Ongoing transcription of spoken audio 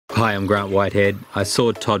Hi, I'm Grant Whitehead. I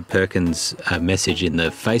saw Todd Perkins' message in the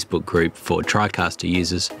Facebook group for TriCaster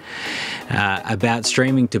users about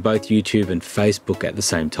streaming to both YouTube and Facebook at the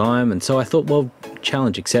same time, and so I thought, well,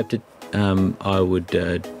 challenge accepted. I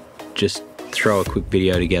would just throw a quick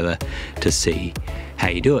video together to see how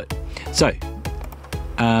you do it. So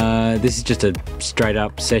this is just a straight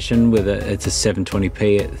up session with it's a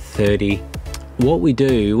 720p at 30. What we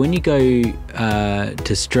do when you go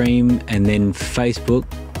to stream and then Facebook,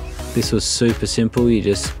 this was super simple. You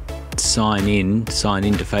just sign into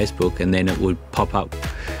Facebook, and then it would pop up.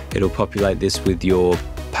 It'll populate this with your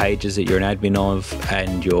pages that you're an admin of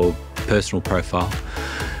and your personal profile.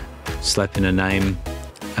 Slap in a name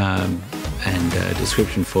and a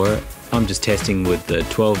description for it. I'm just testing with the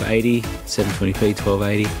 1280, 720p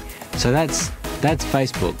 1280. So that's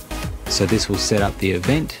Facebook. So this will set up the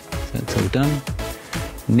event. So that's all done.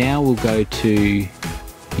 Now we'll go to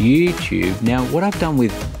YouTube. Now what I've done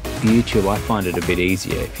with YouTube, I find it a bit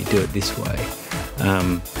easier if you do it this way.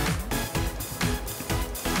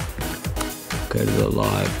 Go to the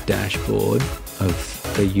live dashboard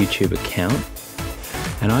of the YouTube account,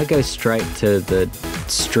 and I go straight to the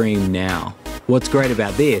stream now. What's great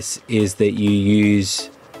about this is that you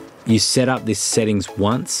set up this settings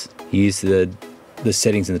once, you use the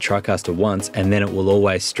settings in the TriCaster once, and then it will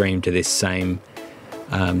always stream to this same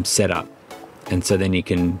setup, and so then you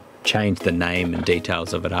can change the name and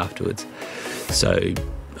details of it afterwards. So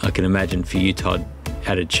I can imagine for you, Todd,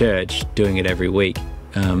 at a church doing it every week,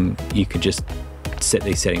 you could just set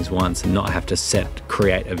these settings once and not have to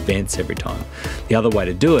create events every time. The other way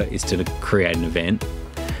to do it is to create an event,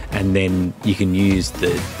 and then you can use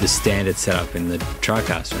the standard setup in the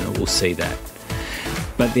TriCaster and it will see that.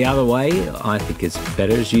 But the other way I think is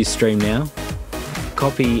better is use Stream Now.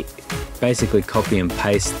 Basically copy and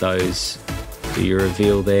paste those. So you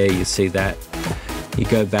reveal there, you see that. You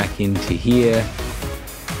go back into here,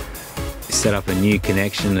 set up a new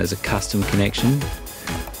connection as a custom connection,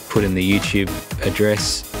 put in the YouTube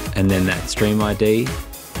address and then that stream ID,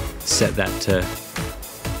 set that to,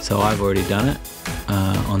 so I've already done it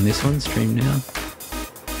on this one, Stream Now.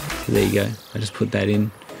 So there you go, I just put that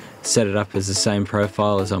in, set it up as the same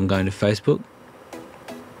profile as I'm going to Facebook,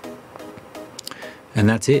 and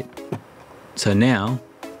that's it. So now,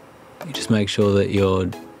 you just make sure that you're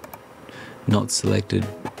not selected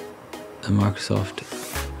the Microsoft.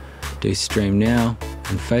 Do Stream Now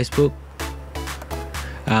and Facebook.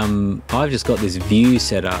 I've just got this view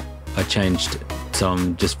set up. I changed, so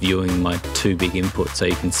I'm just viewing my two big inputs. So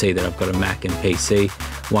you can see that I've got a Mac and PC,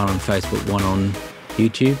 one on Facebook, one on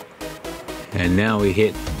YouTube. And now we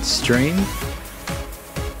hit stream.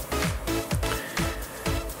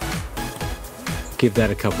 Give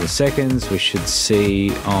that a couple of seconds. We should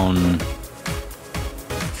see on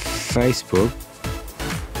Facebook.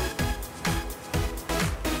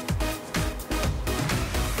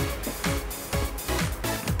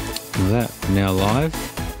 Well, that now live.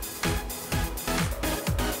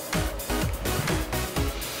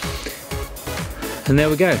 And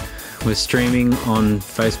there we go. We're streaming on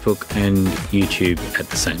Facebook and YouTube at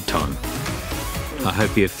the same time. I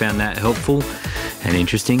hope you have found that helpful and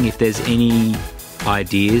interesting. If there's any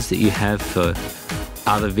ideas that you have for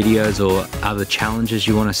other videos or other challenges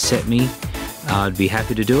you want to set me, I'd be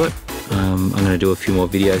happy to do it. I'm going to do a few more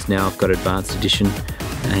videos now. I've got Advanced Edition,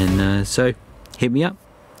 and so hit me up.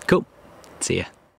 Cool. See ya.